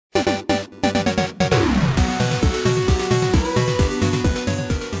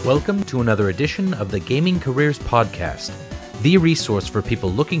Welcome to another edition of the Gaming Careers Podcast, the resource for people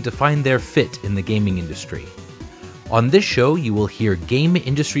looking to find their fit in the gaming industry. On this show, you will hear game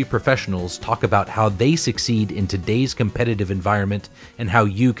industry professionals talk about how they succeed in today's competitive environment and how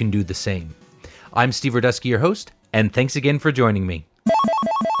you can do the same. I'm Steve Rudusky, your host, and thanks again for joining me.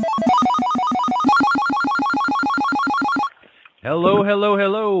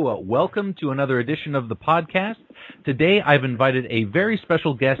 Hello. Welcome to another edition of the podcast. Today, I've invited a very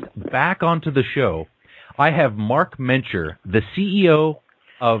special guest back onto the show. I have Marc Mencher, the CEO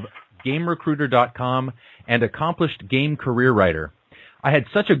of GameRecruiter.com and accomplished game career writer. I had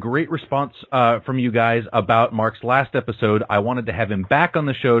such a great response from you guys about Marc's last episode. I wanted to have him back on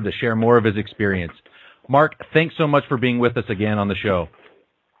the show to share more of his experience. Marc, thanks so much for being with us again on the show.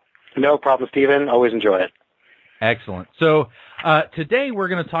 No problem, Stephen. Always enjoy it. Excellent. So today we're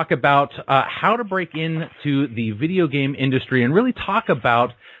going to talk about how to break into the video game industry and really talk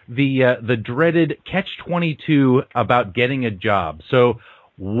about the dreaded catch-22 about getting a job. So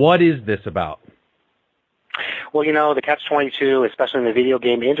what is this about? Well, you know, the catch-22, especially in the video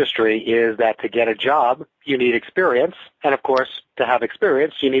game industry, is that to get a job, you need experience. And, of course, to have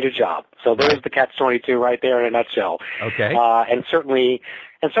experience, you need a job. So there's the catch-22 right there in a nutshell. Okay. And certainly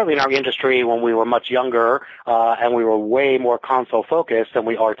in our industry, when we were much younger and we were way more console-focused than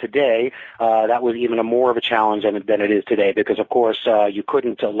we are today, that was even more of a challenge than it is today because, of course, you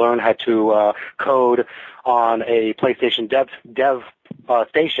couldn't learn how to code on a PlayStation dev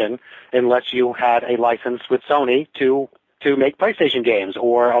station unless you had a license with Sony to make PlayStation games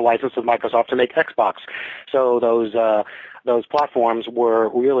or a license with Microsoft to make Xbox. So those platforms were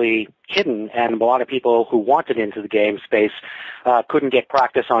really hidden, and a lot of people who wanted into the game space couldn't get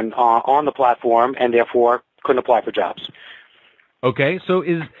practice on the platform and therefore couldn't apply for jobs. Okay, so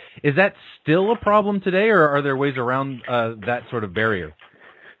is that still a problem today, or are there ways around that sort of barrier?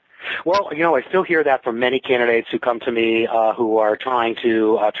 Well, you know, I still hear that from many candidates who come to me who are trying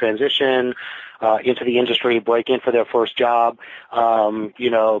to transition into the industry, break in for their first job,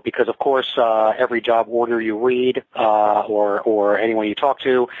 because, of course, every job order you read or anyone you talk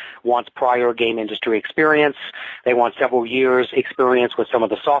to wants prior game industry experience. They want several years experience with some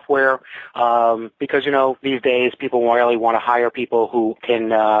of the software because, you know, these days people really want to hire people who can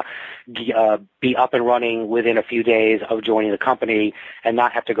be up and running within a few days of joining the company and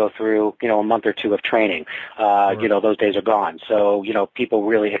not have to go through, you know, a month or two of training. You know, those days are gone. So, you know, people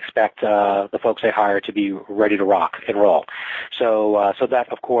really expect the folks they hire to be ready to rock and roll. So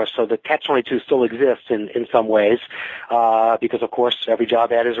that, of course, so the catch-22 still exists in some ways because, of course, every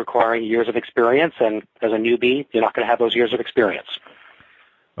job ad is requiring years of experience, and as a newbie, you're not going to have those years of experience.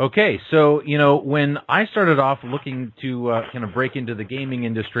 Okay, so, you know, when I started off looking to kind of break into the gaming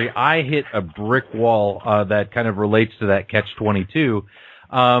industry, I hit a brick wall that kind of relates to that catch-22.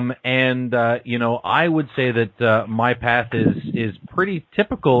 You know, I would say that my path is pretty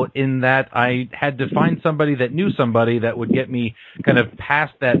typical in that I had to find somebody that knew somebody that would get me kind of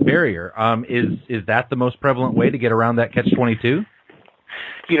past that barrier. Is that the most prevalent way to get around that catch-22?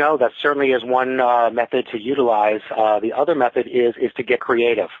 You know, that certainly is one method to utilize. The other method is to get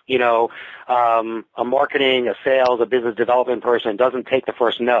creative. You know, a marketing, a sales, a business development person doesn't take the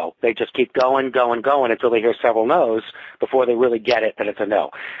first no. They just keep going until they hear several no's before they really get it that it's a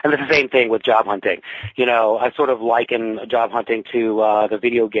no. And it's the same thing with job hunting. You know, I sort of liken job hunting to the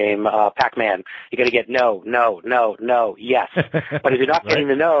video game Pac Man. You got to get no, yes. But if you're not getting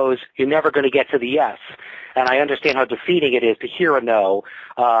the no's, you're never going to get to the yes. And I understand how defeating it is to hear a no,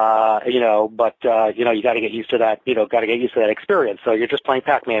 but you got to get used to that, experience. So you're just playing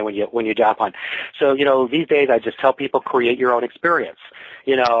Pac-Man when you job hunt. So, you know, these days I just tell people create your own experience.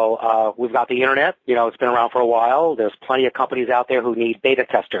 You know, we've got the internet, you know, it's been around for a while. There's plenty of companies out there who need beta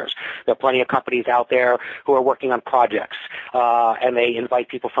testers. There are plenty of companies out there who are working on projects, and they invite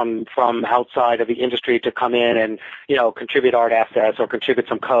people from outside of the industry to come in and, you know, contribute art assets or contribute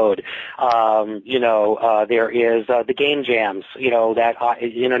some code. There is the game jams, you know, that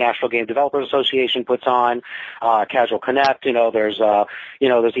International Game Developers Association puts on, Casual Connect. You know, there's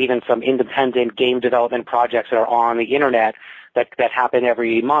even some independent game development projects that are on the internet that happen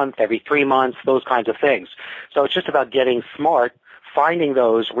every month, every 3 months, those kinds of things. So it's just about getting smart, finding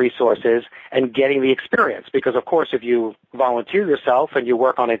those resources, and getting the experience. Because, of course, if you volunteer yourself and you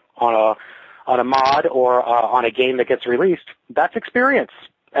work on a mod or on a game that gets released, that's experience,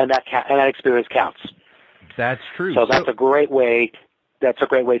 and that experience counts. That's true. So that's a great way. That's a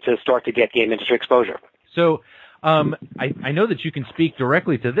great way to start to get game industry exposure. So I know that you can speak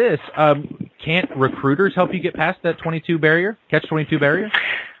directly to this. Can't recruiters help you get past that catch-22 barrier?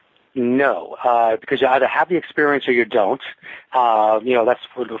 No, because you either have the experience or you don't. That's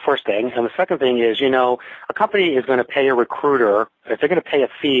the first thing. And the second thing is, a company is going to pay a recruiter. If they're going to pay a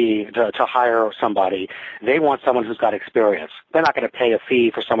fee to hire somebody, they want someone who's got experience. They're not going to pay a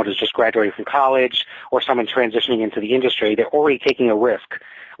fee for someone who's just graduated from college or someone transitioning into the industry. They're already taking a risk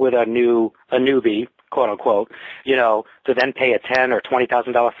with a newbie, quote unquote, to then pay a $10,000 or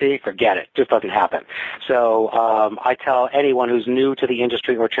 $20,000 fee. Forget it. Just doesn't happen. So I tell anyone who's new to the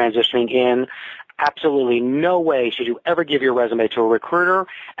industry or transitioning in, absolutely no way should you ever give your resume to a recruiter.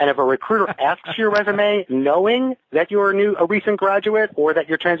 And if a recruiter asks your resume knowing that you're a recent graduate or that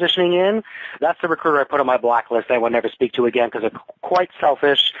you're transitioning in, that's the recruiter I put on my blacklist I will never speak to again, because they're quite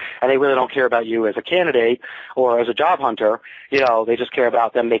selfish and they really don't care about you as a candidate or as a job hunter. They just care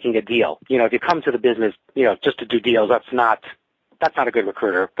about them making a deal. If you come to the business, just to do deals, that's not a good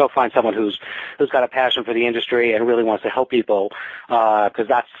recruiter. Go find someone who's got a passion for the industry and really wants to help people, because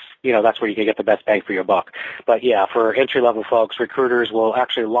that's where you can get the best bang for your buck. But yeah, for entry-level folks, recruiters will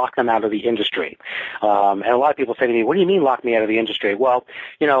actually lock them out of the industry. And a lot of people say to me, "What do you mean lock me out of the industry?" Well,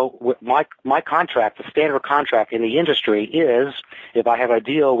 my contract, the standard contract in the industry is, if I have a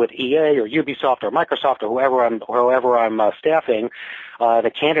deal with EA or Ubisoft or Microsoft or whoever I'm staffing,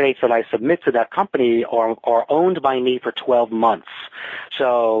 the candidates that I submit to that company are owned by me for 12 months.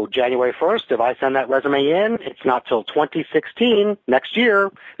 So January 1st, if I send that resume in, it's not till 2016, next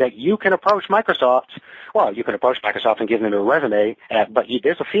year, that you can approach Microsoft. Well, you can approach Microsoft and give them a resume, but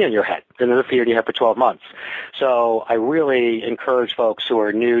there's a fee in your head. There's a fee in your head for 12 months. So I really encourage folks who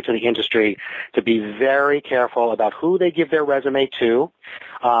are new to the industry to be very careful about who they give their resume to,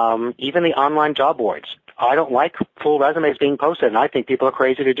 even the online job boards. I don't like full resumes being posted, and I think people are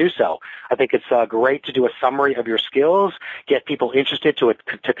crazy to do so. I think it's great to do a summary of your skills, get people interested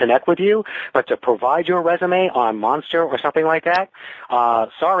to connect with you, but to provide your resume on Monster or something like that,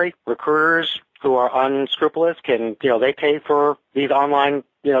 sorry, recruiters who are unscrupulous they pay for these online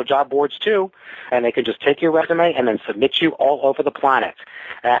job boards too, and they can just take your resume and then submit you all over the planet.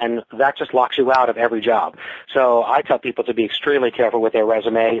 And that just locks you out of every job. So I tell people to be extremely careful with their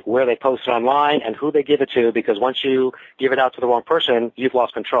resume, where they post it online, and who they give it to, because once you give it out to the wrong person, you've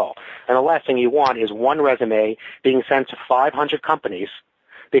lost control. And the last thing you want is one resume being sent to 500 companies,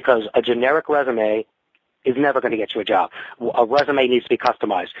 because a generic resume is never going to get you a job. A resume needs to be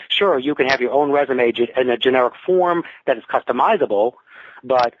customized. Sure, you can have your own resume in a generic form that is customizable,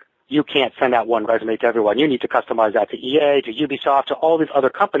 but you can't send out one resume to everyone. You need to customize that to EA, to Ubisoft, to all these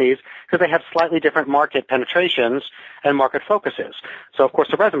other companies, because they have slightly different market penetrations and market focuses. So, of course,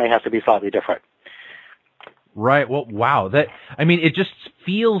 the resume has to be slightly different. Right. Well, wow. It just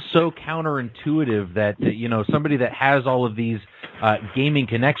feels so counterintuitive that, somebody that has all of these gaming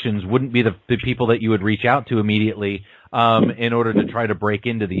connections wouldn't be the people that you would reach out to immediately in order to try to break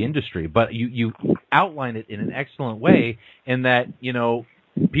into the industry. But you outline it in an excellent way in that,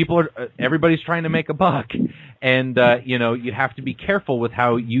 everybody's trying to make a buck, and you have to be careful with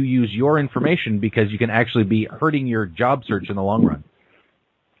how you use your information, because you can actually be hurting your job search in the long run.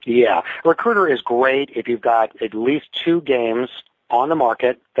 Yeah. Recruiter is great if you've got at least 2 games on the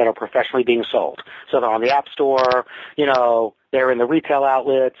market that are professionally being sold. So they're on the App Store, they're in the retail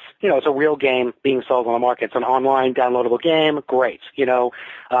outlets, it's a real game being sold on the market. It's an online downloadable game, great.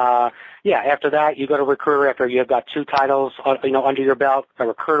 After that, you go to recruiter after you've got 2 titles, under your belt. A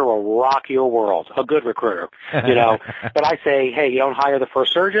recruiter will rock your world, a good recruiter, But I say, hey, you don't hire the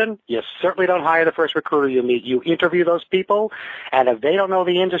first surgeon. You certainly don't hire the first recruiter you meet. You interview those people, and if they don't know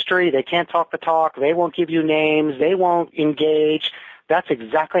the industry, they can't talk the talk, they won't give you names, they won't engage. That's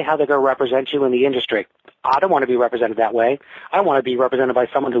exactly how they're going to represent you in the industry. I don't want to be represented that way. I want to be represented by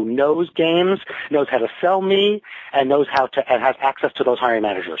someone who knows games, knows how to sell me, and knows how to and has access to those hiring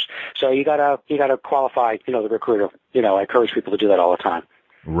managers. So you gotta qualify, the recruiter. I encourage people to do that all the time.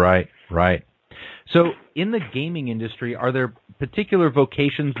 Right. So in the gaming industry, are there particular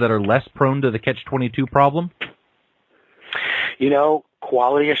vocations that are less prone to the catch-22 problem?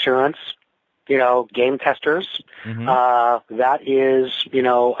 Quality assurance. Game testers. Mm-hmm. That is,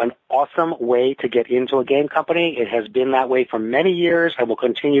 an awesome way to get into a game company. It has been that way for many years and will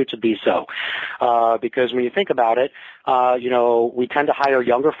continue to be so. Because when you think about it, we tend to hire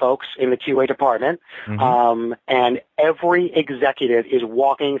younger folks in the QA department. Mm-hmm. And every executive is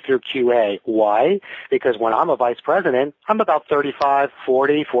walking through QA. Why? Because when I'm a vice president, I'm about 35,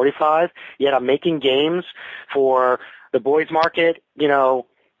 40, 45, yet I'm making games for the boys market,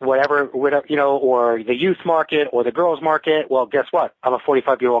 whatever, or the youth market or the girls market. Well, guess what? I'm a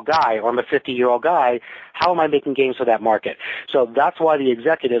 45-year-old guy, or I'm a 50-year-old guy. How am I making games for that market? So that's why the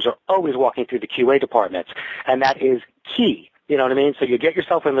executives are always walking through the QA departments, and that is key. You know what I mean? So you get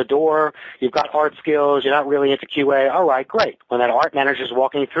yourself in the door, you've got art skills, you're not really into QA. All right, great. When that art manager's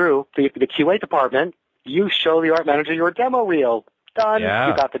walking through the QA department, you show the art manager your demo reel. Done. Yeah.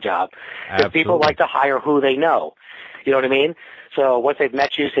 You got the job. Absolutely. Because people like to hire who they know. You know what I mean? So once they've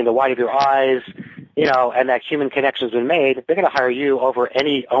met you, seen the white of your eyes, you know, and that human connection's been made, they're going to hire you over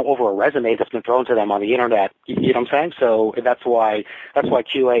a resume that's been thrown to them on the internet. You know what I'm saying? So that's why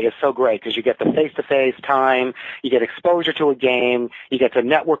QA is so great, because you get the face-to-face time, you get exposure to a game, you get to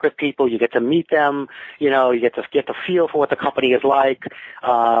network with people, you get to meet them, you know, you get the feel for what the company is like.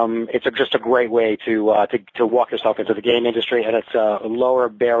 It's just a great way to walk yourself into the game industry, and it's a lower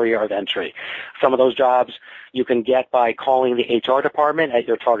barrier of entry. Some of those jobs you can get by calling the HR department at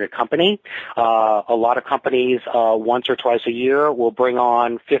your target company. A lot of companies, once or twice a year, will bring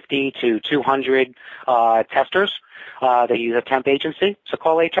on 50 to 200 testers. They use a temp agency, so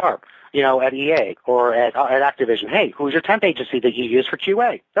call HR. You know, at EA or at Activision. Hey, who's your temp agency that you use for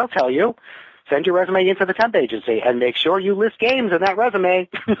QA? They'll tell you. Send your resume into the temp agency and make sure you list games in that resume.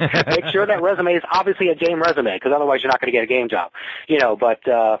 Make sure that resume is obviously a game resume, because otherwise you're not going to get a game job. You know, but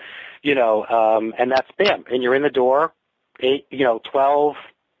and that's bam, and you're in the door. $12,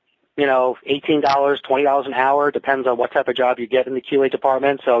 $18, $20 an hour, depends on what type of job you get in the QA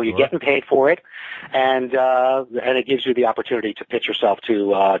department. So you're getting paid for it, and it gives you the opportunity to pitch yourself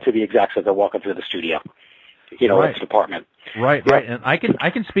to the execs as they're walking through the studio. You know, it's department. Right. And I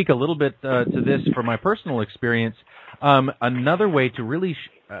can speak a little bit to this from my personal experience. Another way to really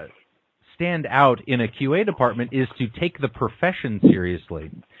stand out in a QA department is to take the profession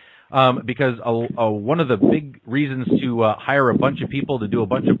seriously. Because one of the big reasons to hire a bunch of people to do a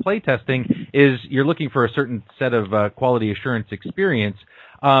bunch of play testing is you're looking for a certain set of quality assurance experience,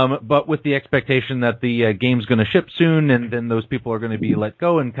 but with the expectation that the game's going to ship soon, and then those people are going to be let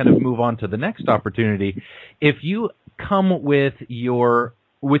go and kind of move on to the next opportunity. If you come with your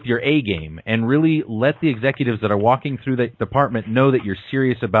A game and really let the executives that are walking through the department know that you're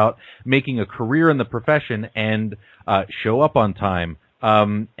serious about making a career in the profession, and show up on time,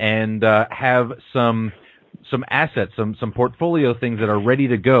 and have some assets, some portfolio things that are ready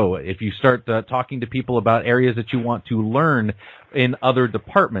to go. If you start talking to people about areas that you want to learn in other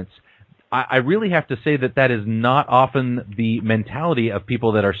departments, I really have to say that is not often the mentality of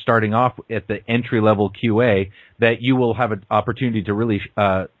people that are starting off at the entry-level QA, that you will have an opportunity to really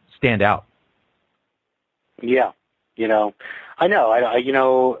stand out. Yeah. I know.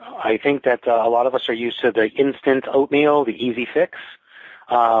 I think that a lot of us are used to the instant oatmeal, the easy fix.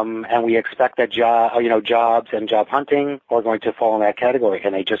 And we expect that jobs and job hunting are going to fall in that category,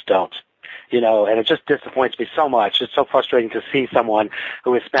 and they just don't. And it just disappoints me so much. It's so frustrating to see someone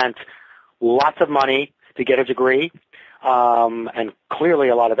who has spent lots of money to get a degree, and clearly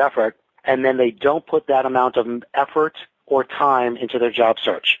a lot of effort, and then they don't put that amount of effort or time into their job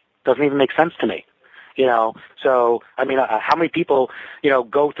search. Doesn't even make sense to me. So, I mean, how many people,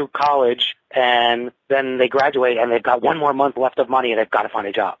 go through college and then they graduate and they've got one more month left of money and they've got to find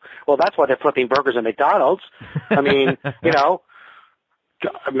a job. Well, that's why they're flipping burgers at McDonald's. I mean, it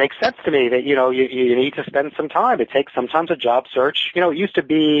makes sense to me that, you need to spend some time. It takes sometimes a job search. It used to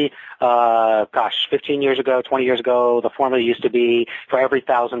be, 15 years ago, 20 years ago, the formula used to be for every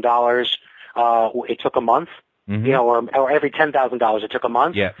 $1,000, it took a month. Mm-hmm. Or every $10,000 it took a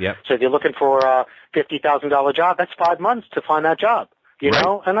month. Yeah. So if you're looking for a $50,000 job, that's 5 months to find that job.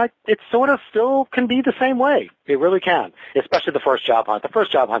 And it sort of still can be the same way. It really can, especially the first job hunt. The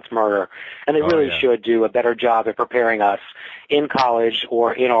first job hunt's murder, and they really should do a better job at preparing us in college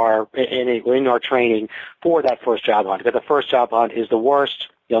or in our training for that first job hunt. Because the first job hunt is the worst.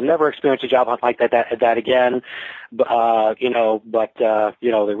 You'll never experience a job hunt like that again. They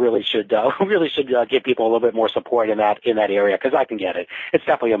really should give people a little bit more support in that area, because I can get it. It's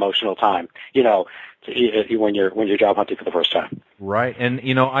definitely emotional time, when you're job hunting for the first time. Right, and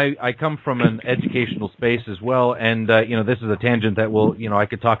I come from an educational space as well, and this is a tangent that I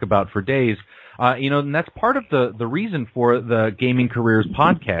could talk about for days. And that's part of the reason for the Gaming Careers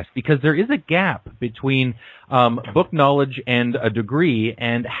podcast, because there is a gap between book knowledge and a degree,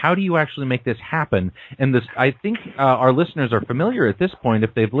 and how do you actually make this happen? And I think our listeners are familiar at this point,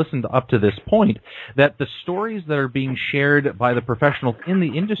 if they've listened up to this point, that the stories that are being shared by the professionals in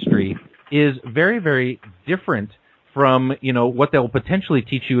the industry is very, very different from what they'll potentially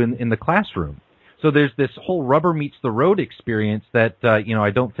teach you in the classroom. So there's this whole rubber meets the road experience that, I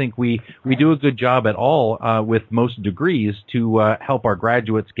don't think we do a good job at all with most degrees to help our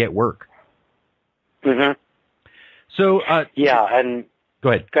graduates get work. Mm-hmm. So, and go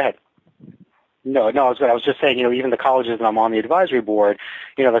ahead. No, I was just saying, even the colleges that I'm on the advisory board,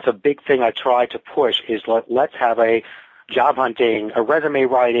 that's a big thing I try to push is let's have a job hunting, a resume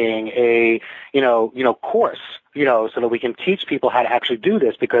writing, a course, so that we can teach people how to actually do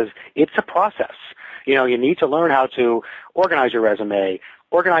this, because it's a process. You need to learn how to organize your resume,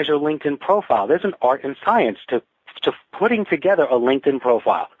 organize your LinkedIn profile. There's an art and science to putting together a LinkedIn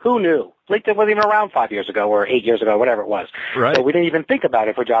profile. Who knew? LinkedIn wasn't even around 5 years ago or 8 years ago, whatever it was. Right. So we didn't even think about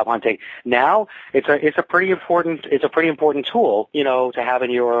it for job hunting. Now it's a pretty important tool, to have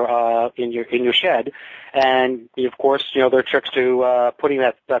in your shed. And of course, there are tricks to putting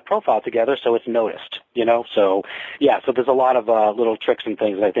that profile together so it's noticed. So there's a lot of little tricks and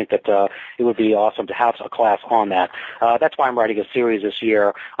things, and I think that it would be awesome to have a class on that. That's why I'm writing a series this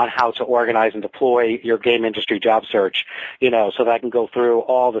year on how to organize and deploy your game industry job search, so that I can go through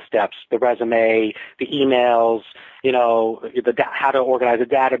all the steps, the resume, the emails, how to organize a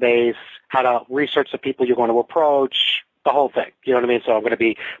database, how to research the people you're going to approach, the whole thing. You know what I mean? So I'm going to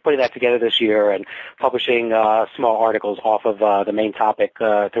be putting that together this year and publishing small articles off of the main topic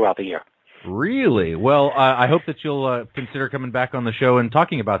throughout the year. Really? Well, I hope that you'll consider coming back on the show and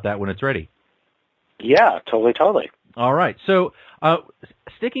talking about that when it's ready. Yeah, totally. All right. So,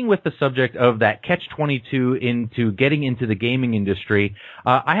 sticking with the subject of that catch-22 into getting into the gaming industry,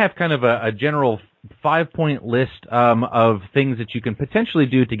 I have kind of a general 5-point list of things that you can potentially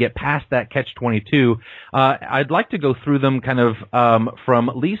do to get past that catch-22. I'd like to go through them kind of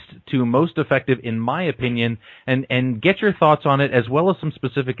from least to most effective, in my opinion, and get your thoughts on it, as well as some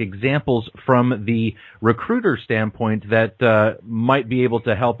specific examples from the recruiter standpoint that might be able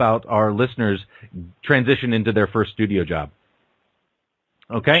to help out our listeners transition into their first studio job.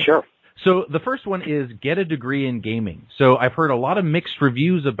 Okay? Sure. So the first one is get a degree in gaming. So I've heard a lot of mixed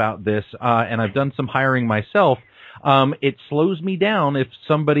reviews about this, and I've done some hiring myself. It slows me down if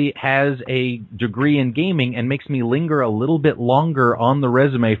somebody has a degree in gaming and makes me linger a little bit longer on the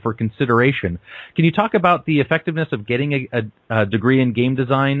resume for consideration. Can you talk about the effectiveness of getting a degree in game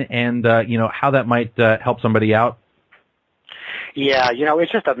design and, how that might help somebody out? Yeah,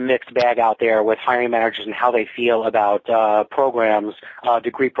 it's just a mixed bag out there with hiring managers and how they feel about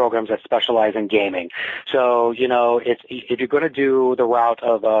degree programs that specialize in gaming. So, if you're going to do the route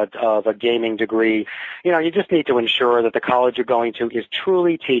of a gaming degree, you just need to ensure that the college you're going to is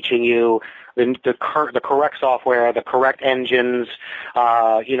truly teaching you the correct software, the correct engines,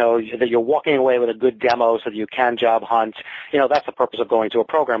 that you're walking away with a good demo so that you can job hunt. That's the purpose of going to a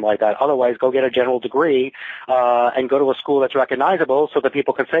program like that. Otherwise, go get a general degree and go to a school that's recognizable so that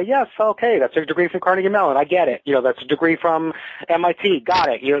people can say, yes, okay, that's a degree from Carnegie Mellon. I get it. That's a degree from MIT. Got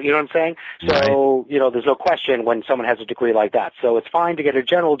it. You know what I'm saying? So, there's no question when someone has a degree like that. So it's fine to get a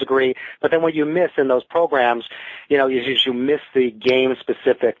general degree, but then what you miss in those programs, is you miss the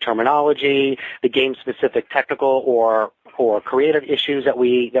game-specific terminology, the game-specific technical or creative issues that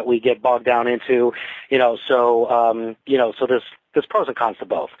we get bogged down into, so there's pros and cons to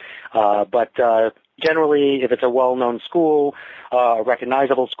both. But generally, if it's a well-known school, a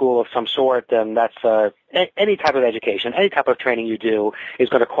recognizable school of some sort, then that's any type of education, any type of training you do is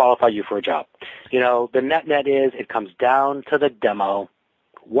going to qualify you for a job. The net is it comes down to the demo.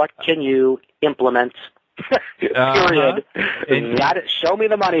 What can you implement? Period. Show me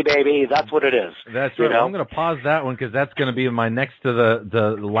the money, baby. That's what it is. That's right. I'm going to pause that one because that's going to be my next to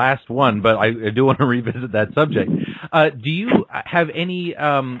the last one, but I do want to revisit that subject. Do you have any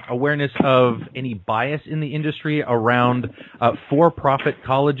awareness of any bias in the industry around for-profit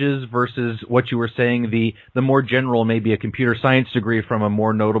colleges versus what you were saying, the more general, maybe a computer science degree from a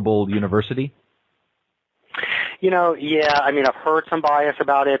more notable university? I've heard some bias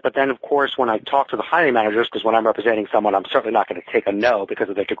about it, but then, of course, when I talk to the hiring managers, because when I'm representing someone, I'm certainly not going to take a no because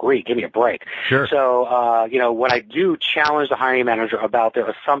of their degree. Give me a break. Sure. So, when I do challenge the hiring manager about their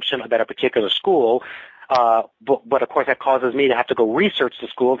assumption about a particular school, but of course that causes me to have to go research the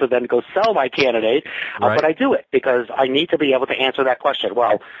school to then go sell my candidate. Right. But I do it because I need to be able to answer that question.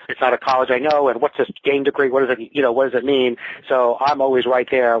 Well, it's not a college I know, and what's this game degree? What does it mean? So I'm always right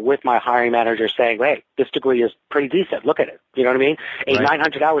there with my hiring manager saying, hey, this degree is pretty decent. Look at it. You know what I mean?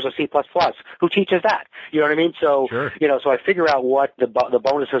 900 hours of C++. Who teaches that? You know what I mean? So, sure. So I figure out what the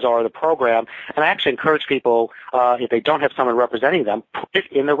bonuses are of the program, and I actually encourage people, if they don't have someone representing them, put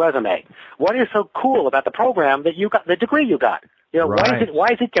it in the resume. What is so cool about the program that you got, the degree you got? Right. Why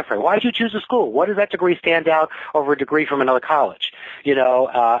is it different? Why did you choose a school? What does that degree stand out over a degree from another college?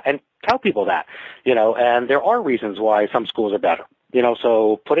 And tell people that, and there are reasons why some schools are better.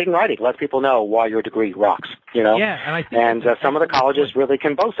 So put it in writing. Let people know why your degree rocks, Yeah, and I think some of the colleges really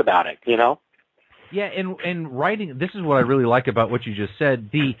can boast about it, Yeah, and writing, this is what I really like about what you just said,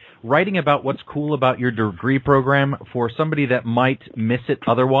 the writing about what's cool about your degree program for somebody that might miss it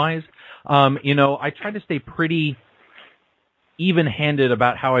otherwise. I try to stay pretty even-handed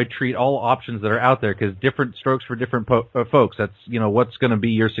about how I treat all options that are out there, because different strokes for different folks. That's, what's going to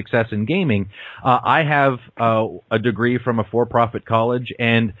be your success in gaming. I have a degree from a for-profit college,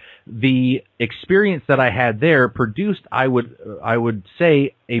 and the experience that I had there produced, I would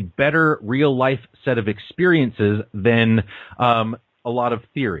say, a better real-life set of experiences than a lot of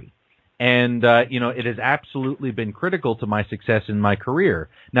theory. And, it has absolutely been critical to my success in my career.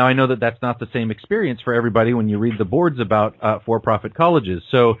 Now, I know that that's not the same experience for everybody when you read the boards about for-profit colleges.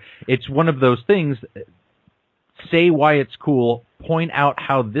 So it's one of those things. Say why it's cool. Point out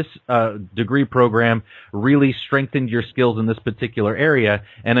how this degree program really strengthened your skills in this particular area.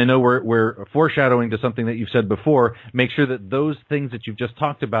 And I know we're foreshadowing to something that you've said before. Make sure that those things that you've just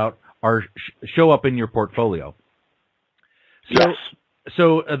talked about show up in your portfolio. So, yes.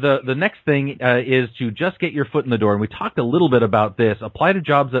 So the next thing is to just get your foot in the door, and we talked a little bit about this. Apply to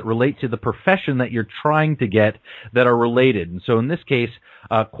jobs that relate to the profession that you're trying to get that are related. And so in this case,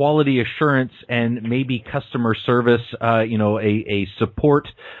 quality assurance and maybe customer service, a support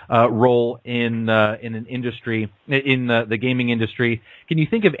role in an industry, in the gaming industry. Can you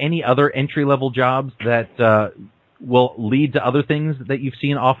think of any other entry-level jobs that will lead to other things that you've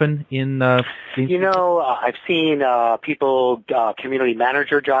seen often in I've seen people, community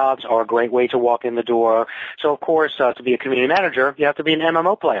manager jobs are a great way to walk in the door. So, of course, to be a community manager, you have to be an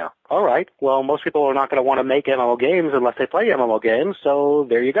MMO player. All right. Well, most people are not going to want to make MMO games unless they play MMO games, so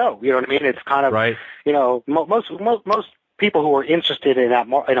there you go. You know what I mean? It's kind of, right. Most people who are interested in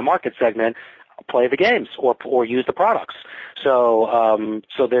in a market segment play the games or use the products. So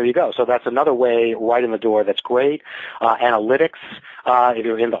there you go. So that's another way right in the door. That's great. Analytics. If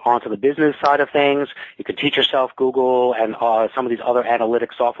you're onto the business side of things, you can teach yourself Google and some of these other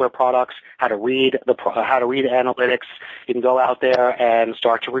analytic software products how to read analytics. You can go out there and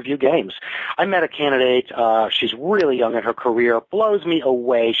start to review games. I met a candidate. She's really young in her career. Blows me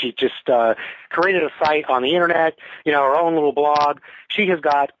away. She just created a site on the internet. Her own little blog. She has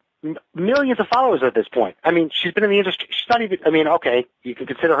got millions of followers at this point. I mean, she's been in the industry. She's not even, okay, you can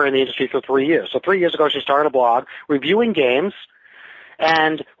consider her in the industry for 3 years. So 3 years ago, she started a blog reviewing games,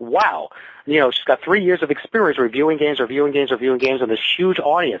 and wow, she's got 3 years of experience reviewing games, and this huge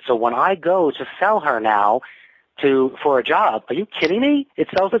audience. So when I go to sell her now for a job, are you kidding me? It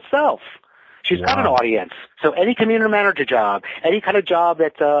sells itself. She's got an audience. So any community manager job, any kind of job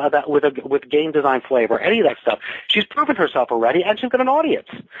that's with game design flavor, any of that stuff, she's proven herself already, and she's got an audience.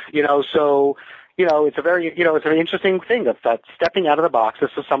 So it's a very it's an interesting thing of that stepping out of the box. This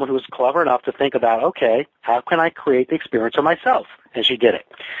is someone who is clever enough to think about, okay, how can I create the experience for myself? And she did it.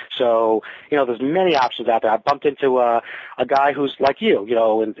 So, there's many options out there. I bumped into a guy who's like you,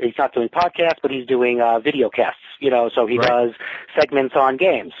 and he's not doing podcasts, but he's doing video casts, so he does segments on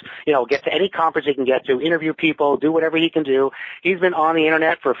games. Get to any conference he can get to, interview people, do whatever he can do. He's been on the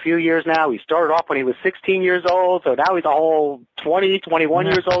internet for a few years now. He started off when he was 16 years old, so now he's a whole 20, 21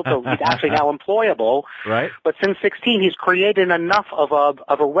 years old, so he's actually now employable. Right. But since 16, he's created enough of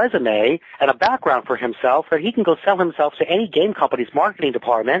a resume and a background for himself that he can go sell himself to any game company's marketing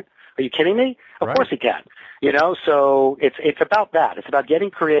department. Are you kidding me? Of course he can. So it's about that. It's about getting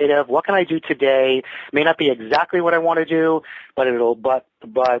creative. What can I do today? May not be exactly what I want to do, but it'll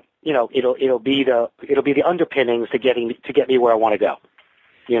be the underpinnings to get me where I want to go.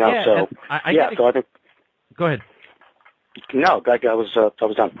 So I think. Go ahead. No, I was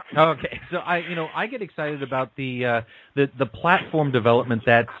done. Okay, so I get excited about the platform development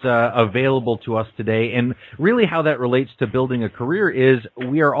that's available to us today, and really how that relates to building a career is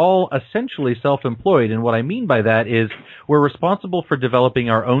we are all essentially self-employed, and what I mean by that is we're responsible for developing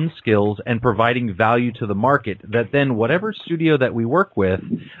our own skills and providing value to the market. That then whatever studio that we work with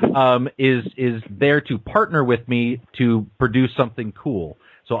is there to partner with me to produce something cool.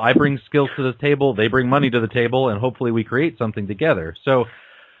 So I bring skills to the table, they bring money to the table, and hopefully we create something together. So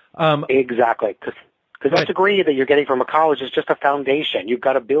exactly, because that degree that you're getting from a college is just a foundation. You've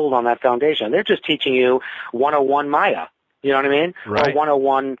got to build on that foundation. They're just teaching you 101 Maya, you know what I mean? Right. Or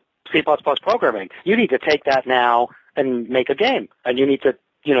 101 C++ programming. You need to take that now and make a game, and you need to,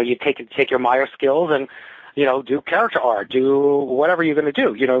 you take your Maya skills and do character art, do whatever you're going to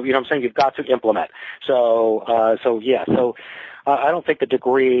do. You know what I'm saying? You've got to implement. So I don't think the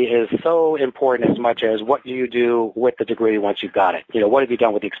degree is so important as much as what you do with the degree once you've got it. What have you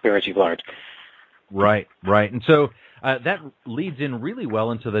done with the experience you've learned? Right. And so That leads in really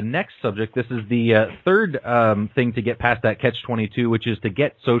well into the next subject. This is the third thing to get past that catch-22, which is to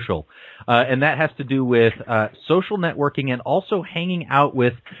get social. And that has to do with social networking and also hanging out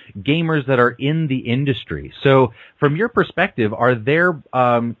with gamers that are in the industry. So from your perspective, are there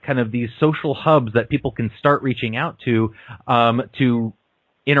kind of these social hubs that people can start reaching out to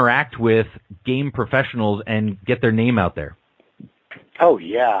interact with game professionals and get their name out there? Oh,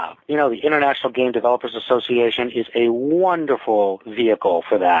 yeah. You know, the International Game Developers Association is a wonderful vehicle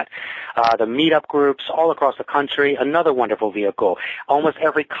for that. The meetup groups all across the country, another wonderful vehicle. Almost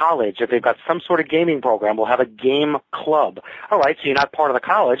every college, if they've got some sort of gaming program, will have a game club. All right, so you're not part of the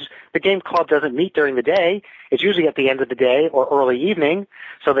college. The game club doesn't meet during the day. It's usually at the end of the day or early evening,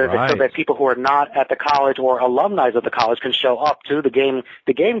 so that people who are not at the college or alumni of the college can show up to the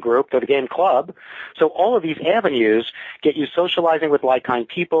game group or the game club. So all of these avenues get you socializing with like-kind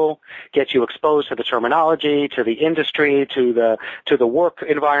people, get you exposed to the terminology, to the industry, to the work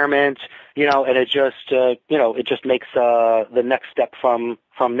environment, and it just makes the next step from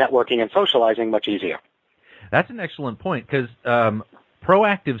networking and socializing much easier. That's an excellent point, because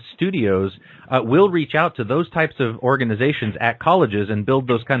proactive studios will reach out to those types of organizations at colleges and build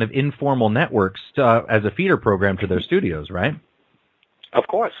those kind of informal networks as a feeder program to their studios, right? Of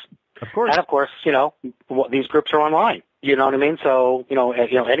course. Of course. And of course, these groups are online. You know what I mean? So,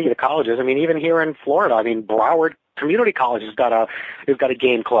 any of the colleges, even here in Florida, Broward Community College has got a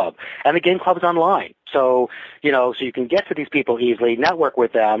game club, and the game club is online. So, so you can get to these people easily, network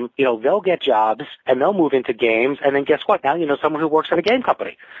with them, they'll get jobs and they'll move into games, and then guess what? Now you know someone who works at a game company.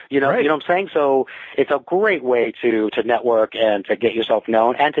 Right. You know what I'm saying? So it's a great way to network and to get yourself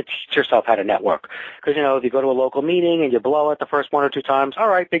known and to teach yourself how to network. Because, if you go to a local meeting and you blow it the first one or two times, all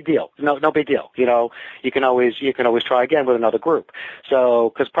right, big deal. No big deal. You can always try again with another group.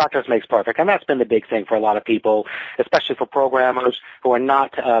 So, because practice makes perfect. And that's been the big thing for a lot of people, especially for programmers who are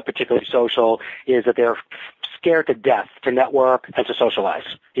not particularly social, is that they're scared to death to network and to socialize,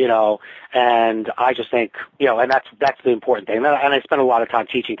 and I just think, and that's the important thing. And I spend a lot of time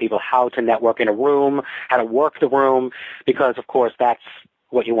teaching people how to network in a room, how to work the room, because, of course, that's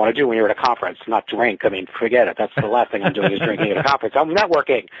what you want to do when you're at a conference, not drink. Forget it. That's the last thing I'm doing is drinking at a conference. I'm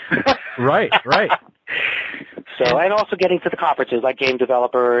networking. Right. So, and also getting to the conferences like Game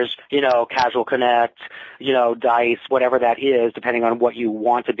Developers, Casual Connect, DICE, whatever that is, depending on what you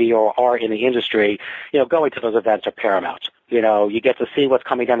want to be or are in the industry, going to those events are paramount. You get to see what's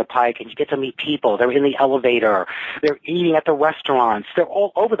coming down the pike, and you get to meet people. They're in the elevator. They're eating at the restaurants. They're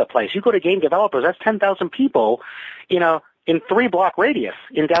all over the place. You go to Game Developers, that's 10,000 people, in 3-block radius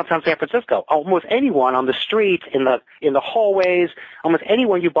in downtown San Francisco. Almost anyone on the street, in the hallways, almost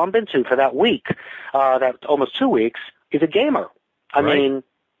anyone you bump into for that week, that almost 2 weeks, is a gamer. Right.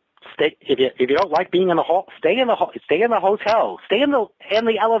 If you don't like being in the hall, stay in the hotel, stay in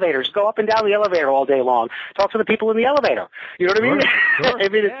the elevators, go up and down the elevator all day long, talk to the people in the elevator. You know what I mean? Sure.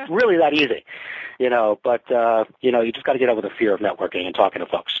 It's really that easy. But you just got to get over the fear of networking and talking to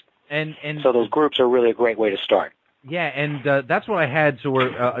folks. And so those groups are really a great way to start. Yeah, and that's what I had. So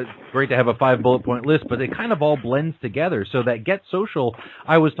we're great to have a 5-bullet point list, but it kind of all blends together. So that Get Social,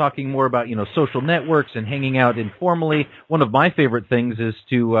 I was talking more about, social networks and hanging out informally. One of my favorite things is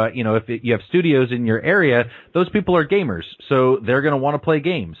to, if you have studios in your area, those people are gamers. So they're going to want to play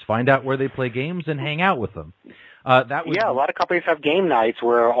games. Find out where they play games and hang out with them. A lot of companies have game nights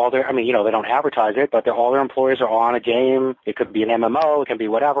where all their, they don't advertise it, but all their employees are on a game. It could be an MMO, it can be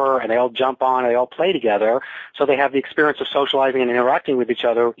whatever, and they all jump on and they all play together. So they have the experience of socializing and interacting with each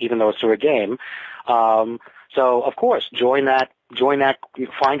other, even though it's through a game. So of course, join that,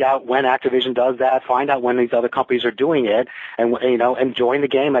 find out when Activision does that, find out when these other companies are doing it, and and join the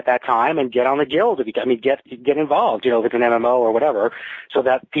game at that time and get on the guild. Get involved, if it's an MMO or whatever, so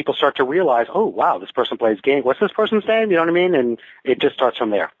that people start to realize, oh wow, this person plays game. What's this person's name? You know what I mean? And it just starts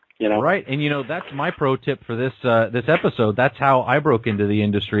from there. Right, and that's my pro tip for this episode. That's how I broke into the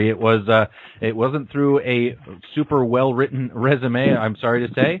industry. It wasn't through a super well written resume, I'm sorry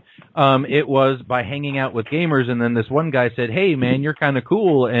to say. It was by hanging out with gamers, and then this one guy said, "Hey man, you're kind of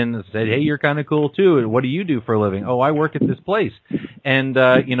cool," and I said, "Hey, you're kind of cool too. And what do you do for a living?" "Oh, I work at this place." And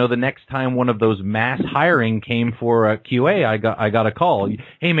the next time one of those mass hiring came for QA, I got a call.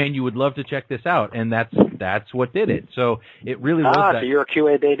 "Hey man, you would love to check this out," and that's what did it. So it really was that. So you're a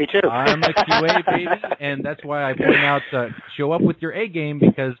QA baby too. I'm a QA baby, and that's why I point out show up with your A game,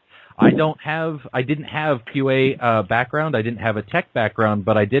 because I didn't have QA background. I didn't have a tech background,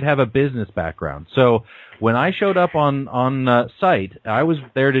 but I did have a business background. So when I showed up on site, I was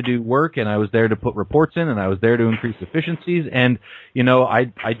there to do work, and I was there to put reports in, and I was there to increase efficiencies. And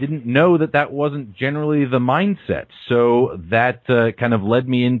I didn't know that wasn't generally the mindset. So that kind of led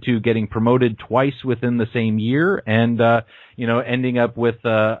me into getting promoted twice within the same year, and ending up with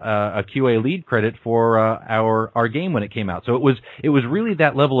a QA lead credit for our game when it came out. So it was really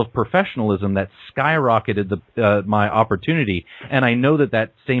that level of professionalism that skyrocketed my opportunity, and I know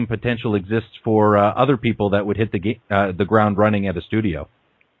that same potential exists for other people that would hit the ground running at a studio.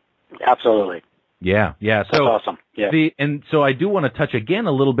 Absolutely. Yeah. So that's awesome. Yeah. And so I do want to touch again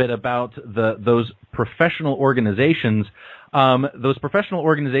a little bit about those professional organizations. Those professional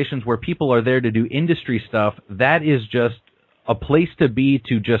organizations where people are there to do industry stuff. That is just a place to be,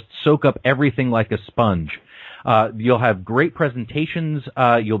 to just soak up everything like a sponge. You'll have great presentations.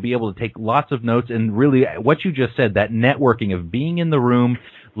 You'll be able to take lots of notes, and really what you just said, that networking of being in the room,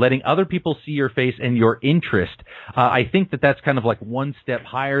 letting other people see your face and your interest. I think that's kind of like one step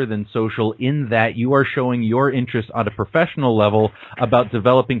higher than social, in that you are showing your interest on a professional level about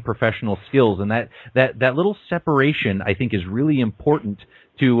developing professional skills. And that little separation, I think, is really important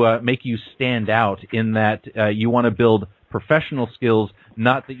to make you stand out, in that you want to build professional skills,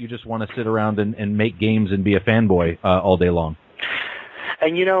 not that you just want to sit around and make games and be a fanboy all day long.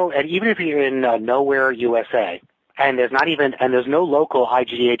 And and even if you're in nowhere USA, and there's no local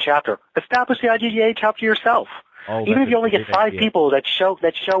IGDA chapter, establish the IGDA chapter yourself. Oh, even if you only get 5 people that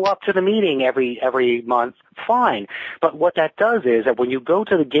show up to the meeting every month, fine. But what that does is that when you go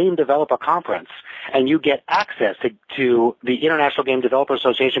to the Game Developer Conference and you get access to the International Game Developer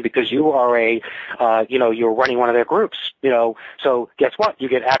Association because you are you're running one of their groups, so guess what? You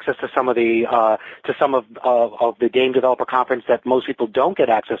get access to some of the Game Developer Conference that most people don't get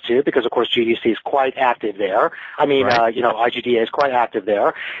access to, because of course GDC is quite active there. I mean, right. IGDA is quite active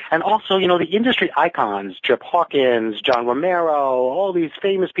there. And also, the industry icons, Trip Hawkins, John Romero, all these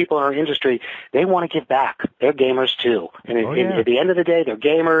famous people in our industry, they want to give back. They're gamers too. And at the end of the day, they're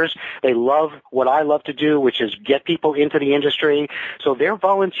gamers. They love what I love to do, which is get people into the industry. So they're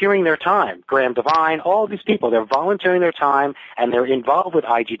volunteering their time. Graham Devine, all these people, they're volunteering their time, and they're involved with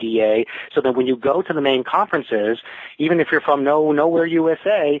IGDA. So that when you go to the main conferences, even if you're from nowhere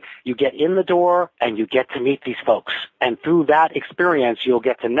USA, you get in the door and you get to meet these folks. And through that experience, you'll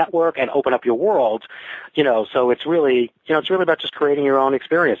get to network and open up your world. So it's really about just creating your own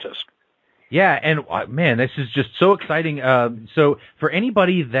experiences. Yeah, and man, this is just so exciting. So for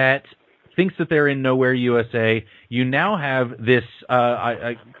anybody that thinks that they're in nowhere USA, you now have this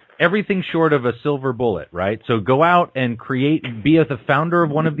everything short of a silver bullet, right? So go out and be the founder of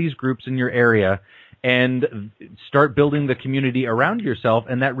one of these groups in your area and start building the community around yourself,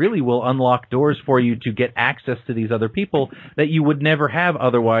 and that really will unlock doors for you to get access to these other people that you would never have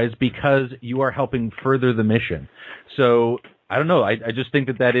otherwise, because you are helping further the mission. So I don't know. I just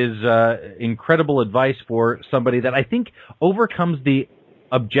think that is incredible advice for somebody that I think overcomes the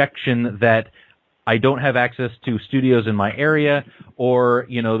objection that I don't have access to studios in my area, or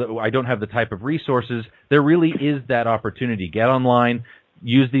that I don't have the type of resources. There really is that opportunity. Get online,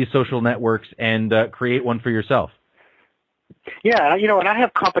 use these social networks, and create one for yourself. Yeah, and I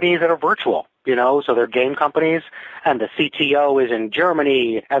have companies that are virtual, so they're game companies, and the CTO is in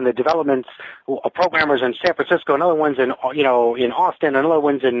Germany, and the development programmers in San Francisco, another one's in Austin, another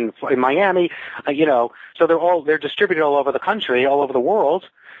one's in Miami, so they're distributed all over the country, all over the world,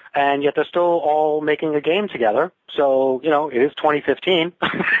 and yet they're still all making a game together. So, it is 2015.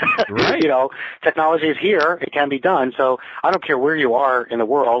 Right. Technology is here. It can be done. So I don't care where you are in the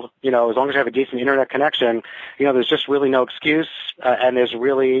world, as long as you have a decent internet connection, there's just really no excuse.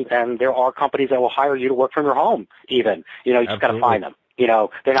 And there are companies that will hire you to work from your home even. You just got to find them.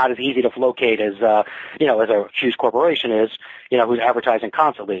 They're not as easy to locate as a huge corporation is, who's advertising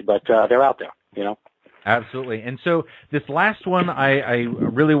constantly, but they're out there, Absolutely. And so this last one, I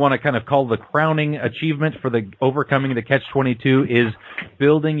really want to kind of call the crowning achievement for the overcoming the Catch-22 is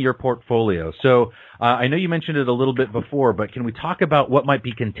building your portfolio. So I know you mentioned it a little bit before, but can we talk about what might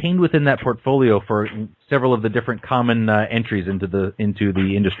be contained within that portfolio for several of the different common entries into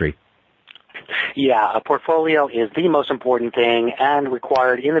the industry? Yeah, a portfolio is the most important thing and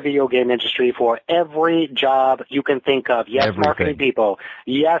required in the video game industry for every job you can think of. Yes, everything. Marketing people.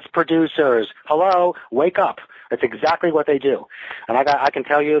 Yes, producers. Hello, wake up. That's exactly what they do. And I can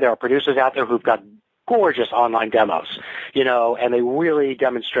tell you there are producers out there who've got gorgeous online demos, and they really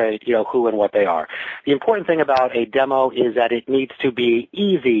demonstrate, who and what they are. The important thing about a demo is that it needs to be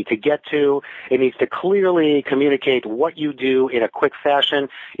easy to get to. It needs to clearly communicate what you do in a quick fashion.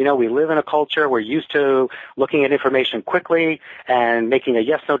 We live in a culture, we're used to looking at information quickly and making a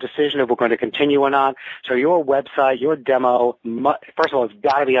yes-no decision if we're going to continue or not. So your website, your demo, first of all, it's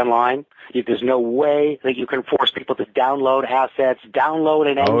got to be online. There's no way that you can force people to download assets, download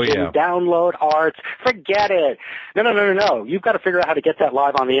an engine, download arts. Forget it. No. You've got to figure out how to get that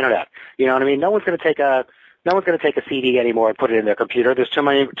live on the internet. You know what I mean? No one's going to take a CD anymore and put it in their computer. There's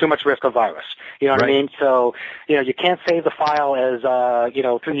too much risk of virus. You know what I mean? So, you can't save the file as,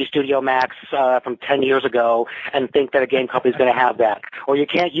 3D Studio Max from 10 years ago and think that a game company's going to have that. Or you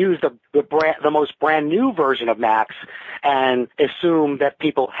can't use the most brand new version of Max and assume that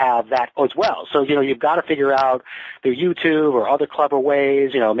people have that as well. So, you've got to figure out through YouTube or other clever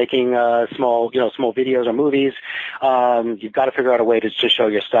ways, making small videos or movies. You've got to figure out a way to show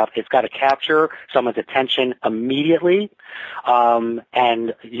your stuff. It's got to capture someone's attention immediately,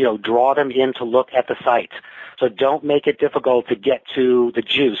 and draw them in to look at the site. So don't make it difficult to get to the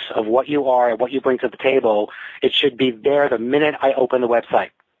juice of what you are and what you bring to the table. It should be there the minute I open the website.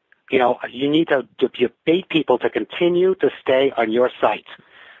 You need to bait people to continue to stay on your site.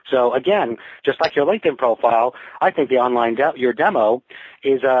 So again, just like your LinkedIn profile, I think the online your demo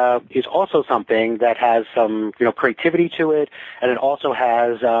is also something that has some creativity to it, and it also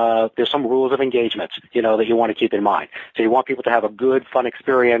has there's some rules of engagement that you want to keep in mind. So you want people to have a good, fun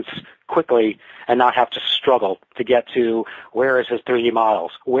experience quickly and not have to struggle to get to where is his 3D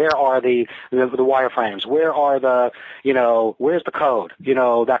models, where are the wireframes, where are where's the code,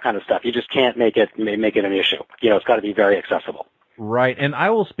 that kind of stuff. You just can't make it an issue. It's got to be very accessible. Right, and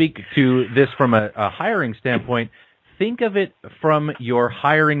I will speak to this from a hiring standpoint. Think of it from your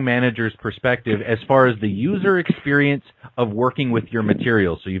hiring manager's perspective as far as the user experience of working with your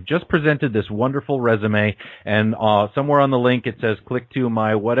material. So you've just presented this wonderful resume, and somewhere on the link it says click to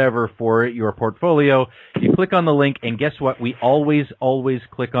my whatever for your portfolio. You click on the link, and guess what? We always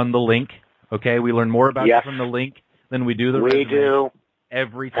click on the link. Okay, we learn more about you from the link than we do the resume. We do.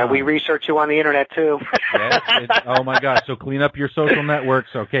 Every time. And we research you on the internet too. Yes. Oh my gosh. So clean up your social networks.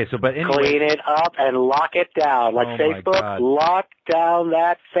 Okay. So, but anyway. Clean it up and lock it down. Like Facebook, lock down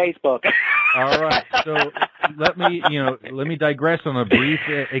that Facebook. All right. So let me digress on a brief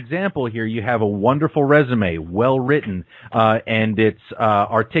example here. You have a wonderful resume, well written, and it's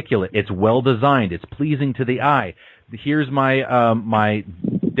articulate. It's well designed. It's pleasing to the eye. Here's my my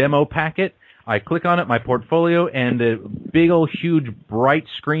demo packet. I click on it, my portfolio, and a big old huge bright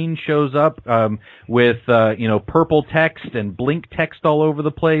screen shows up with purple text and blink text all over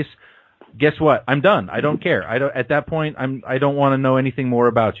the place. Guess what? I'm done. I don't care. At that point, I don't want to know anything more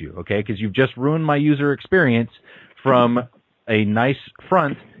about you, okay? Because you've just ruined my user experience from a nice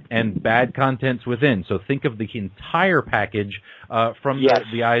front and bad contents within. So think of the entire package from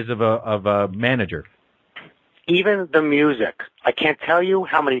the eyes of a manager. Even the music. I can't tell you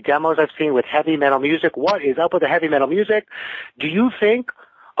how many demos I've seen with heavy metal music. What is up with the heavy metal music? Do you think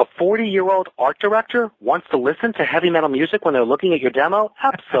a 40-year-old art director wants to listen to heavy metal music when they're looking at your demo?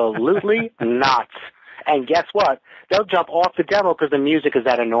 Absolutely not. And guess what? They'll jump off the demo because the music is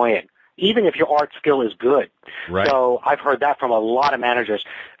that annoying, even if your art skill is good. Right. So I've heard that from a lot of managers.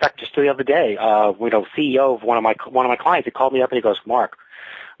 In fact, just the other day, CEO of one of my clients, he called me up and he goes, Mark,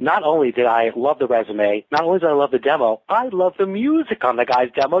 not only did I love the resume, not only did I love the demo, I love the music on the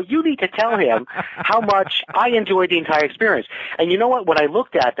guy's demo. You need to tell him how much I enjoyed the entire experience. And you know what? When I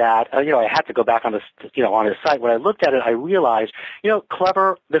looked at that, I had to go back on on his site. When I looked at it, I realized,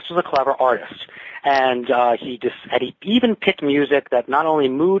 this was a clever artist. And he even picked music that not only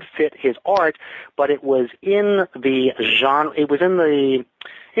mood fit his art, but it was in the genre, it was in the,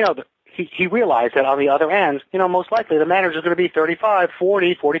 he realized that on the other end, most likely the manager is going to be 35,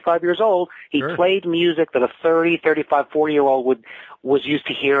 40, 45 years old. He played music that a 30, 35, 40-year-old was used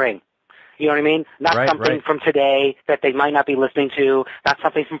to hearing. You know what I mean? Not something from today that they might not be listening to, not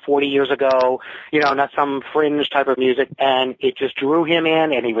something from 40 years ago, not some fringe type of music. And it just drew him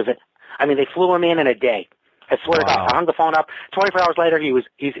in, and they flew him in a day. I swear to God, I hung the phone up. 24 hours later,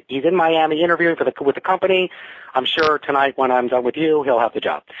 he's in Miami interviewing with the company. I'm sure tonight when I'm done with you, he'll have the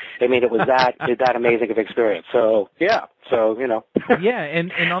job. I mean, it was that amazing of experience. So yeah, yeah,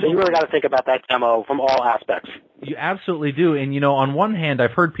 and so you really got to think about that demo from all aspects. You absolutely do. And, on one hand,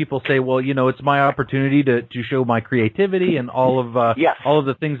 I've heard people say, well, it's my opportunity to show my creativity and all of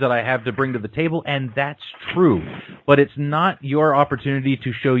the things that I have to bring to the table. And that's true. But it's not your opportunity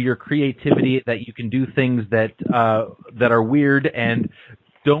to show your creativity, that you can do things that are weird and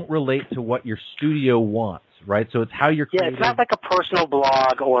don't relate to what your studio wants, right? So it's how you're creating. Yeah, it's not like a personal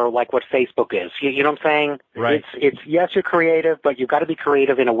blog or like what Facebook is. You know what I'm saying? Right. It's yes, you're creative, but you've got to be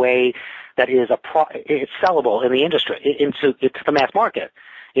creative in a way that is it's sellable in the industry, into the mass market.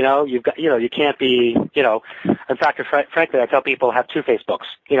 You've got, you can't be, in fact, frankly, I tell people have two Facebooks.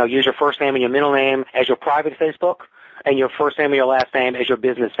 Use your first name and your middle name as your private Facebook and your first name and your last name as your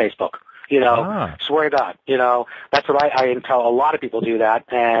business Facebook. Swear to God, that's what I tell a lot of people do that.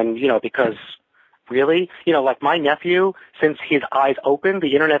 And, because really, like my nephew, since his eyes opened,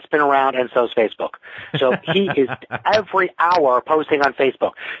 the internet's been around and so's Facebook. So he is every hour posting on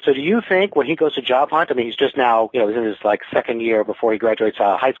Facebook. So do you think when he goes to job hunt, I mean, he's just now, he's in his like second year before he graduates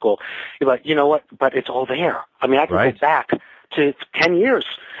high school. But you know what? But it's all there. I mean, I can go back to 10 years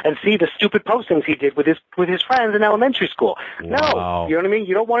and see the stupid postings he did with his friends in elementary school. Wow. No, you know what I mean?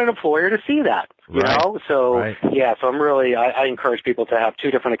 You don't want an employer to see that, you know? So, yeah, so I encourage people to have two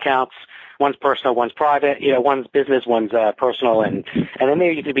different accounts. One's personal, one's private. One's business, one's personal, and then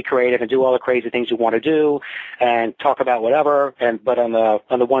maybe you can be creative and do all the crazy things you want to do, and talk about whatever. But on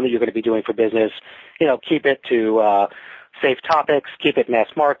the one that you're going to be doing for business, keep it to safe topics, keep it mass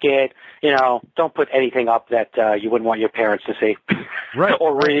market. Don't put anything up that you wouldn't want your parents to see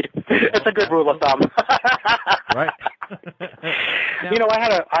or read. It's a good rule of thumb. Right. Now,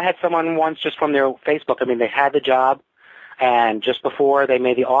 I had someone once just from their Facebook. I mean, they had the job. And just before they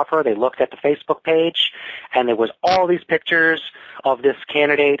made the offer, they looked at the Facebook page, and there was all these pictures of this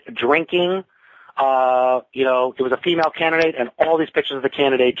candidate drinking. It was a female candidate, and all these pictures of the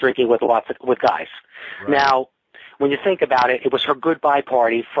candidate drinking with guys. Right. Now, when you think about it, it was her goodbye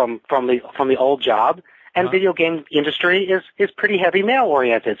party from the old job. And video game industry is pretty heavy male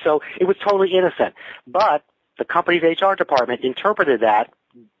oriented, so it was totally innocent. But the company's HR department interpreted that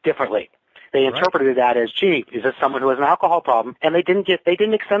differently. They interpreted that as, gee, is this someone who has an alcohol problem? And they didn't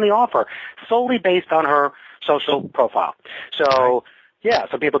extend the offer solely based on her social profile. So, yeah,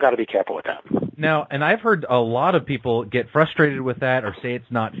 so people got to be careful with that. Now, and I've heard a lot of people get frustrated with that or say it's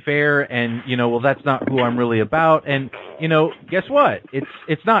not fair and, well, that's not who I'm really about. And, guess what?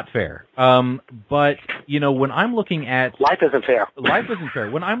 It's not fair. But, when I'm looking at... Life isn't fair. Life isn't fair.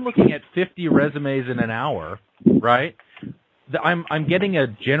 When I'm looking at 50 resumes in an hour, right? I'm getting a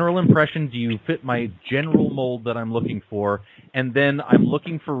general impression. Do you fit my general mold that I'm looking for? And then I'm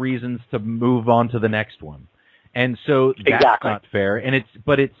looking for reasons to move on to the next one. And so that's not fair. And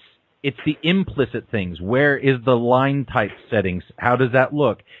it's the implicit things. Where is the line type settings? How does that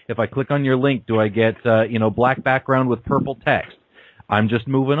look? If I click on your link, do I get black background with purple text? I'm just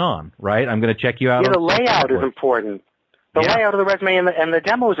moving on, right? I'm going to check you out. Yeah, the layout is important. The layout of the resume and the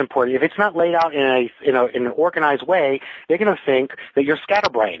demo is important. If it's not laid out in an organized way, they're going to think that you're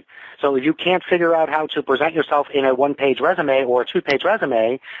scatterbrained. So if you can't figure out how to present yourself in a one-page resume or a two-page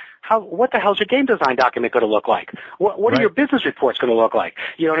resume, what the hell's your game design document going to look like? What are your business reports going to look like?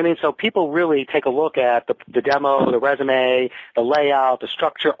 You know what I mean? So people really take a look at the demo, the resume, the layout, the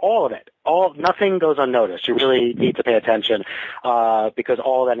structure, all of it. Nothing goes unnoticed. You really need to pay attention because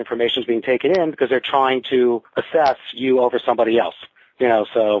all of that information is being taken in because they're trying to assess you over somebody else.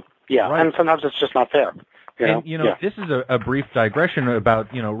 So yeah, and sometimes it's just not fair. This is a brief digression about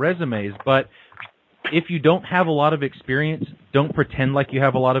resumes, but if you don't have a lot of experience, don't pretend like you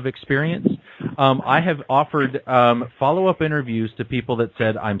have a lot of experience. I have offered follow-up interviews to people that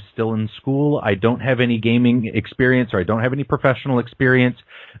said, I'm still in school, I don't have any gaming experience, or I don't have any professional experience.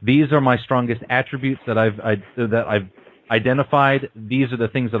 These are my strongest attributes that I've identified. These are the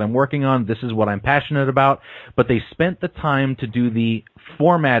things that I'm working on. This is what I'm passionate about. But they spent the time to do the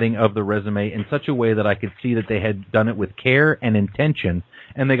formatting of the resume in such a way that I could see that they had done it with care and intention,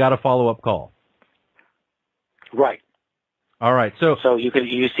 and they got a follow-up call. Right. All right. So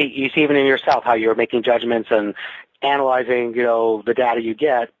you see even in yourself how you're making judgments and analyzing, the data you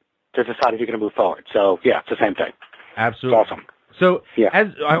get to decide if you're going to move forward. So yeah, it's the same thing. Absolutely. It's awesome. So as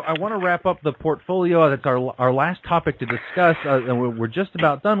I want to wrap up the portfolio, that's our last topic to discuss, and we're just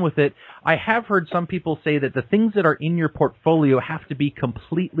about done with it. I have heard some people say that the things that are in your portfolio have to be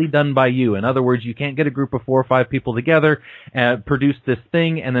completely done by you. In other words, you can't get a group of 4 or 5 people together, produce this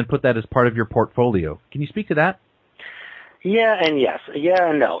thing, and then put that as part of your portfolio. Can you speak to that? Yeah and yes. Yeah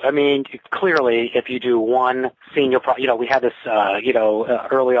and no. I mean, clearly, if you do one senior we had this,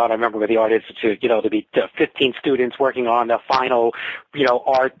 early on, I remember with the Art Institute, there'd be 15 students working on the final,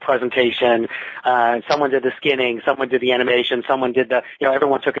 art presentation. Someone did the skinning, someone did the animation, someone did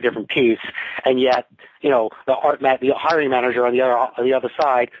everyone took a different piece. And yet, the hiring manager on the other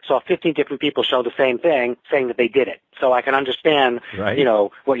side saw 15 different people show the same thing, saying that they did it. So I can understand, Right.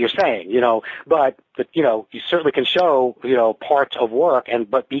 what you're saying, but you certainly can show, parts of work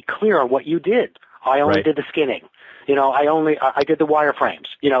but be clear on what you did. I only Right. did the skinning. I did the wireframes,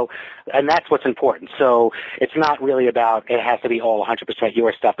 and that's what's important. So it's not really about, it has to be all 100%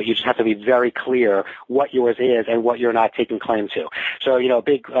 your stuff, but you just have to be very clear what yours is and what you're not taking claim to. So,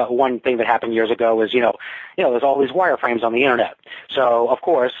 one thing that happened years ago was, there's all these wireframes on the internet. So, of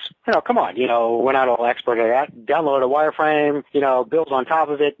course, come on, we're not all expert at that. Download a wireframe, build on top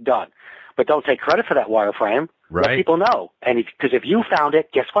of it, done. But don't take credit for that wireframe. Right. Let people know. And because if you found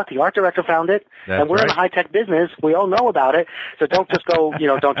it, guess what? The art director found it. That's and we're in the high-tech business. We all know about it. So don't just go,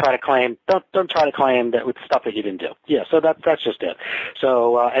 don't try to claim that with stuff that you didn't do. Yeah, so that's just it.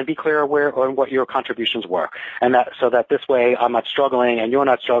 So, and be clear on what your contributions were. And so that this way I'm not struggling and you're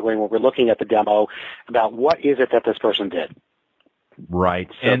not struggling when we're looking at the demo about what is it that this person did. Right.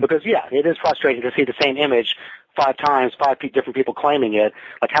 So, because, it is frustrating to see the same image 5 times, 5 different people claiming it.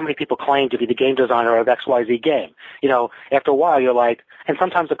 Like, how many people claim to be the game designer of XYZ game? After a while, you're like, and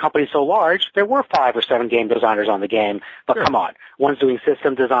sometimes the company's so large, there were 5 or 7 game designers on the game. But Sure. Come on. One's doing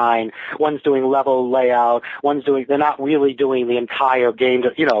system design. One's doing level layout. They're not really doing the entire game.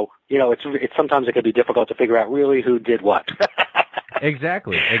 It's sometimes it can be difficult to figure out really who did what.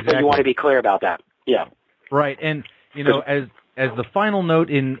 Exactly. So you want to be clear about that. Yeah. Right. And, as the final note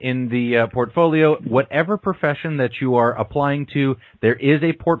in the portfolio, whatever profession that you are applying to, there is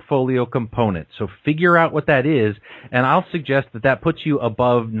a portfolio component. So figure out what that is, and I'll suggest that puts you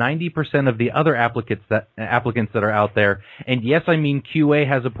above 90% of the other applicants that are out there. And yes, I mean QA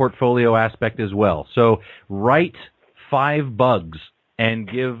has a portfolio aspect as well. So write 5 bugs and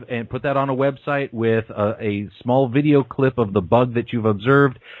put that on a website with a small video clip of the bug that you've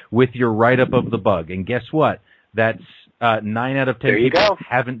observed with your write-up of the bug. And guess what? That's 9 out of 10 people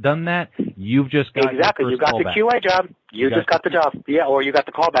haven't done that. You've just got exactly. You got the QA job. You just got the job. Yeah, or you got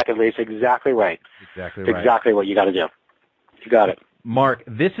the callback at least. Exactly right. Exactly right. Exactly what you got to do. You got it. Mark,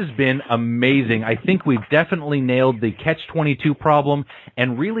 this has been amazing. I think we've definitely nailed the Catch-22 problem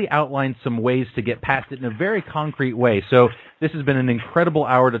and really outlined some ways to get past it in a very concrete way. So this has been an incredible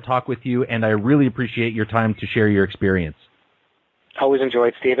hour to talk with you, and I really appreciate your time to share your experience. Always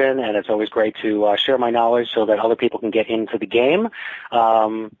enjoyed, Stephen, and it's always great to share my knowledge so that other people can get into the game,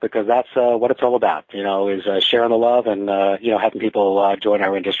 because that's what it's all about, is sharing the love and, having people join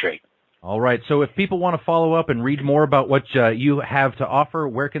our industry. All right. So if people want to follow up and read more about what you have to offer,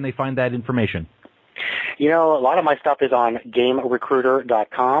 where can they find that information? A lot of my stuff is on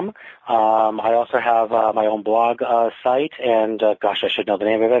GameRecruiter.com. I also have my own blog site, and, I should know the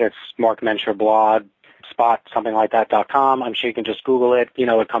name of it. It's Marc Mencher blog. Spot, something like that.com. I'm sure you can just Google it.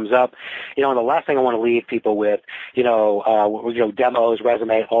 It comes up. And the last thing I want to leave people with, demos,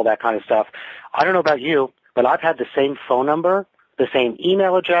 resume, all that kind of stuff. I don't know about you, but I've had the same phone number, the same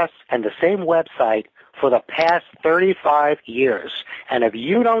email address, and the same website for the past 35 years. And if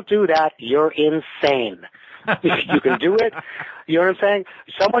you don't do that, you're insane. You can do it. You know what I'm saying?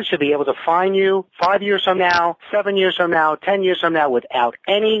 Someone should be able to find you 5 years from now, 7 years from now, 10 years from now without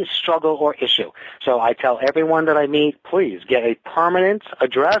any struggle or issue. So I tell everyone that I meet, please get a permanent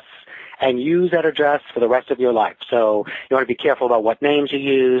address and use that address for the rest of your life. So you want to be careful about what names you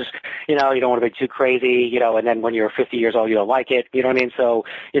use. You don't want to be too crazy, and then when you're 50 years old, you don't like it. You know what I mean? So,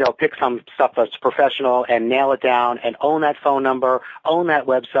 pick some stuff that's professional and nail it down and own that phone number, own that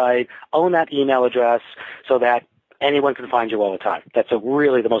website, own that email address so that anyone can find you all the time. That's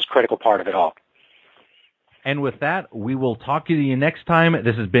really the most critical part of it all. And with that, we will talk to you next time.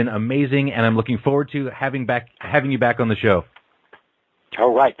 This has been amazing, and I'm looking forward to having you back on the show.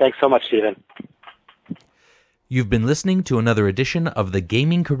 All right. Thanks so much, Stephen. You've been listening to another edition of the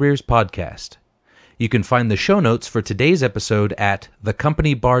Gaming Careers Podcast. You can find the show notes for today's episode at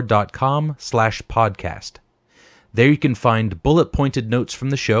thecompanybar.com/podcast. There you can find bullet-pointed notes from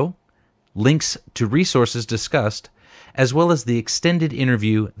the show, links to resources discussed, as well as the extended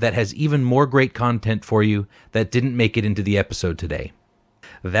interview that has even more great content for you that didn't make it into the episode today.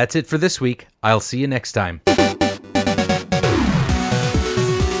 That's it for this week. I'll see you next time.